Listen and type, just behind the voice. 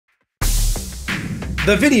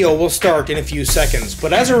The video will start in a few seconds,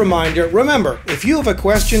 but as a reminder, remember, if you have a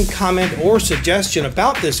question, comment, or suggestion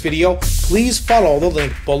about this video, please follow the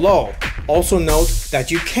link below. Also note that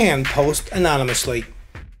you can post anonymously.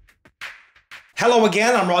 Hello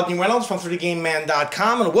again, I'm Rodney Reynolds from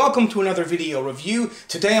 3dgameman.com and welcome to another video review.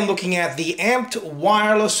 Today I'm looking at the amped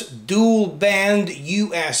wireless dual band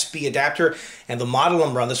USB adapter, and the model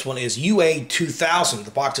number on this one is UA2000. The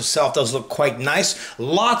box itself does look quite nice.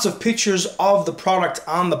 Lots of pictures of the product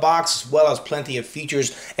on the box, as well as plenty of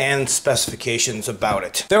features and specifications about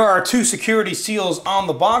it. There are two security seals on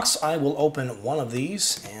the box. I will open one of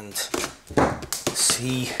these and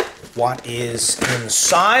see what is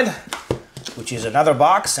inside, which is another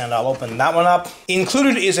box, and I'll open that one up.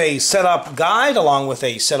 Included is a setup guide along with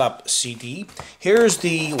a setup CD. Here's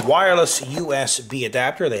the wireless USB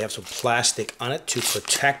adapter. They have some plastic on it to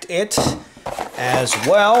protect it. As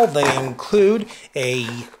well, they include a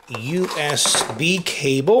USB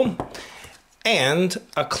cable and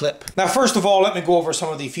a clip. Now, first of all, let me go over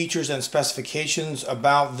some of the features and specifications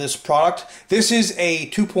about this product. This is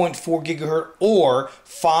a 2.4 gigahertz or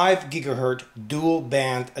 5 gigahertz dual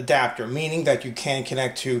band adapter, meaning that you can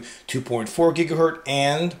connect to 2.4 gigahertz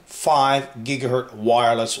and 5 gigahertz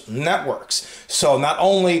wireless networks. So not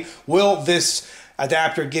only will this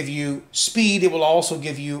adapter give you speed, it will also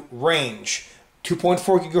give you range.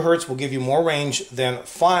 2.4 gigahertz will give you more range than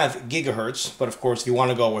 5 gigahertz, but of course if you want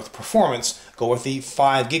to go with performance, go with the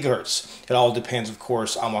 5 gigahertz. It all depends, of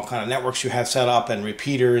course, on what kind of networks you have set up and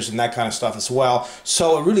repeaters and that kind of stuff as well.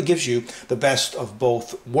 So it really gives you the best of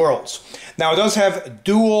both worlds. Now, it does have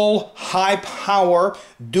dual high power,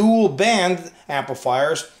 dual band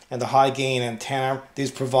amplifiers and the high gain antenna.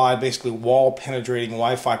 These provide basically wall penetrating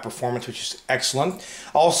Wi-Fi performance, which is excellent.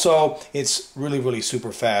 Also, it's really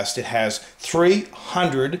super fast. It has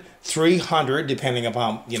 300 depending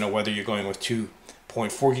upon whether you're going with 2.4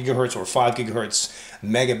 gigahertz or 5 gigahertz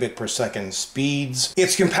megabit per second speeds.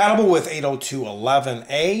 It's compatible with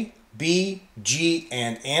 802.11a, B, G,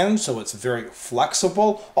 and N, so it's very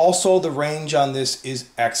flexible. Also, the range on this is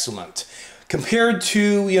excellent. Compared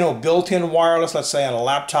to, built-in wireless, let's say on a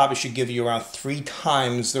laptop, it should give you around 3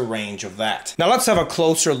 times the range of that. Now let's have a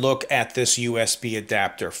closer look at this USB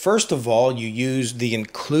adapter. First of all, you use the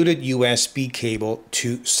included USB cable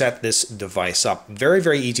to set this device up.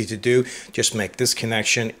 Very easy to do. Just make this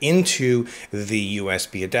connection into the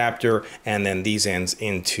USB adapter and then these ends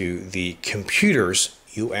into the computer's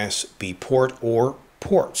USB port or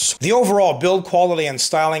ports. The overall build quality and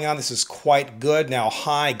styling on this is quite good. Now,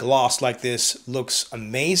 high gloss like this looks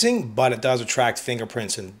amazing, but it does attract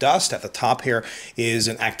fingerprints and dust. At the top here is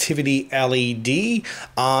an activity LED.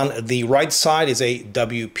 On the right side is a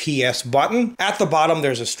WPS button. At the bottom,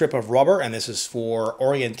 there's a strip of rubber, and this is for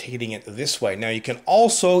orientating it this way. Now, you can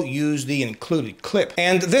also use the included clip,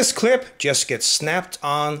 and this clip just gets snapped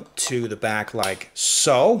on to the back like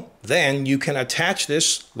so. Then you can attach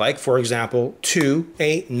this, like for example, to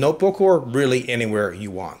a notebook or really anywhere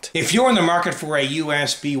you want. If you're in the market for a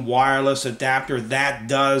USB wireless adapter that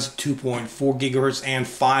does 2.4 gigahertz and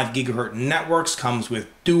 5 gigahertz networks, comes with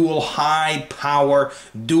dual high power,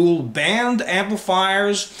 dual band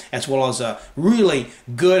amplifiers, as well as a really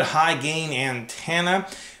good high gain antenna,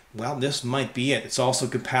 well, this might be it. It's also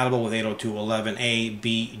compatible with 802.11a,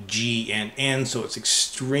 B, G, and N, so it's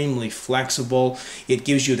extremely flexible. It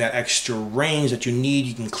gives you that extra range that you need.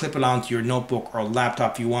 You can clip it onto your notebook or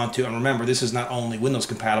laptop if you want to. And remember, this is not only Windows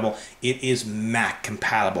compatible, it is Mac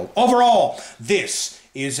compatible. Overall, this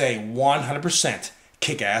is a 100%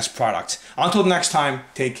 kick-ass product. Until next time,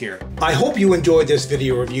 take care. I hope you enjoyed this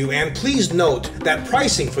video review, and please note that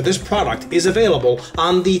pricing for this product is available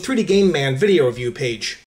on the 3D Game Man video review page.